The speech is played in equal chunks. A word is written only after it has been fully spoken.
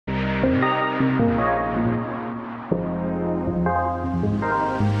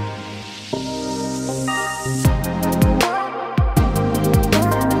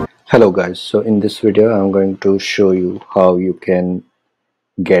Hello guys, so in this video I'm going to show you how you can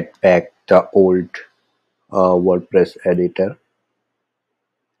get back the old WordPress editor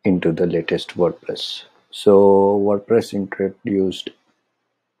into the latest WordPress. So WordPress introduced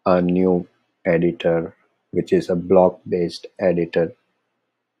a new editor which is a block based editor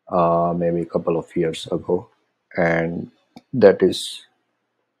maybe a couple of years ago, and that is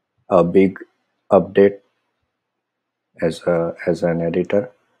a big update as an editor,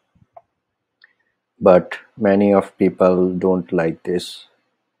 but many of people don't like this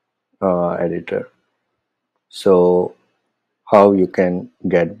editor. So how you can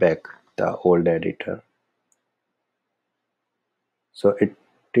get back the old editor? So it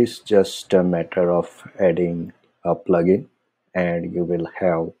is just a matter of adding a plugin and you will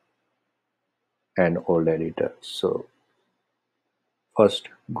have an old editor. So first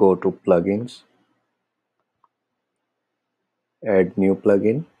go to plugins, add new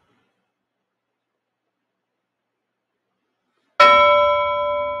plugin,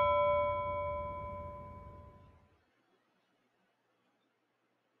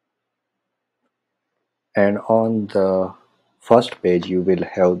 and on the first page you will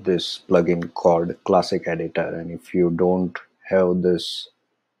have this plugin called Classic Editor, and if you don't have this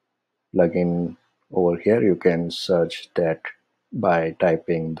plugin over here, you can search that by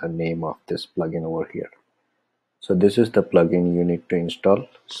typing the name of this plugin over here. So this is the plugin you need to install.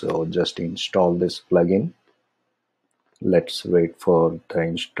 So just install this plugin. Let's wait for the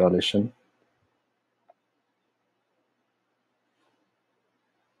installation.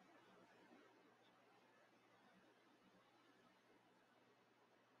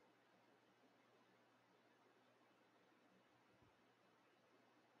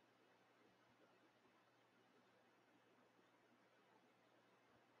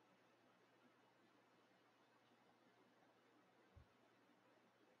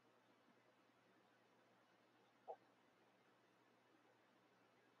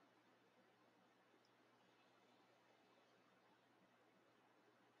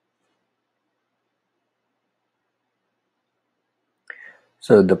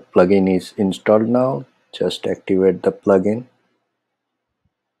 So the plugin is installed now. Just activate the plugin.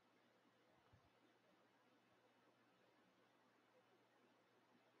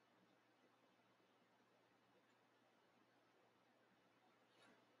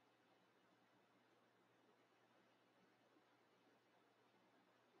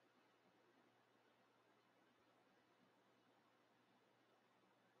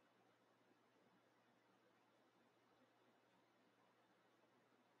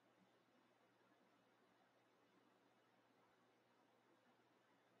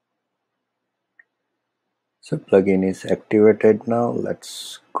 So plugin is activated now.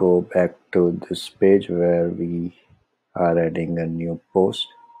 Let's go back to this page where we are adding a new post.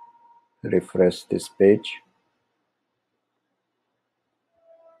 Refresh this page.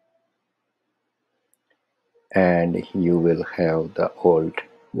 And you will have the old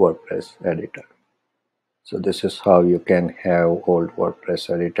WordPress editor. So this is how you can have old WordPress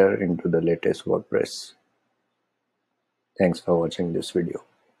editor into the latest WordPress. Thanks for watching this video.